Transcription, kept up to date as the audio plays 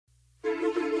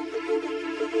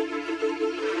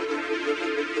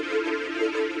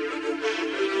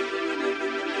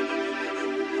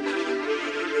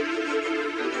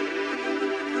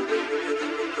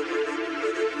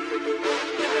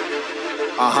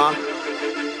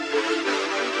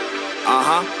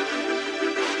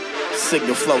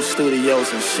Signal Flow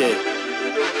Studios and shit.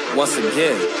 Once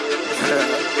again.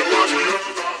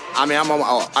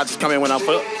 I just come in when I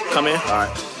come in.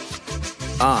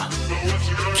 Alright.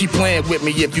 Keep playing with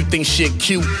me if you think shit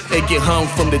cute. It get hung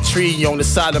from the tree on the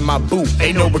side of my boot.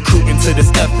 Ain't no recruiting to this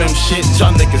FM shit,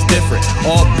 y'all niggas different.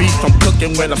 All beef I'm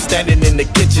cooking when I'm standing in the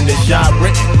kitchen. It's y'all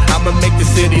written. I'ma make the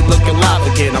city look alive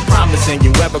again. I'm promising you,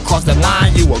 ever cross the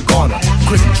line, you are gonna.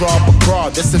 Quick draw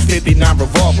McGraw, this a 59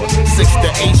 revolver. 6 to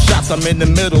 8 shots, I'm in the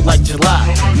middle like July.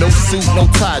 No suit, no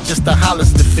tie, just a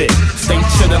Hollister fit. Stay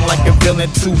chillin' like a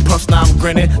villain, 2 puffs, now I'm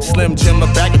grinning. Slim Jim, a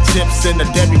bag of chips, and a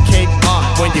Debbie cake.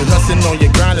 When you hustlin' on your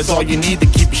grind, is all you need to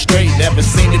keep you straight. Never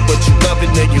seen it, but you love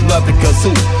it, then you love it, cause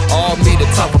who? All me, the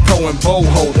Tonfa Pro Bō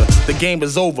Holder. The game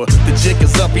is over, the jig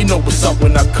is up, you know what's up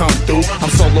when I come through. I'm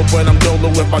solo when I'm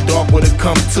dolo, if my dog would've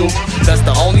come too. That's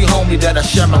the only homie that I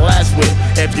share my last with.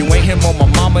 If you ain't him on my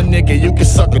mama, nigga, you can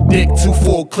suck a dick. 2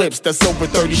 full clips, that's over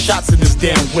 30 shots in this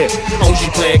damn whip.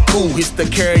 OG play it cool, he's to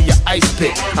carry your ice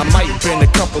pick. I might bend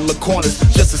a couple of corners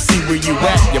just to see where you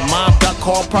at. Your mom got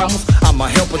car problems, I'ma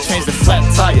help her change the flat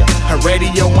tire. Her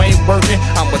radio ain't working,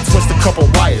 I'ma twist a couple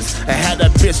wires and have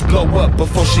that bitch blow up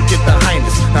before she get the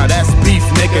highness. Now that's beef,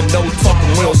 nigga, no talking,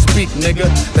 we don't speak, nigga.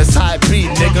 That's how it be,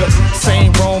 nigga.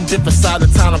 Same room, different side of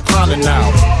town, I'm plotting now.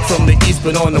 From the east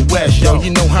but on the west, yo,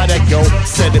 you know how that go.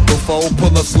 Said it before,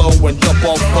 pull up slow and jump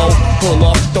off foe. Pull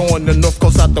off, throwing the North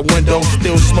Coast out the window.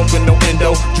 Still smoking no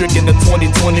endo, drinking the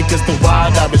 2020 cause the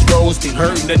wild Irish rose be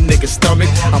hurting the nigga's stomach.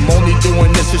 I'm only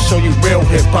doing this to show you real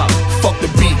hip-hop. Fuck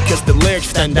the beat cause the lyrics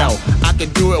stand out. I can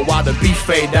do it while the beat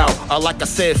fade out. Like I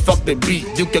said, fuck the beat.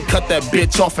 You can cut that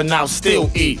bitch off and I'll still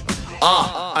eat.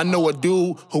 I know a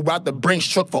dude who ride the Brinks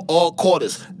truck for all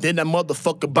quarters. Then that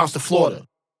motherfucker bounced to Florida.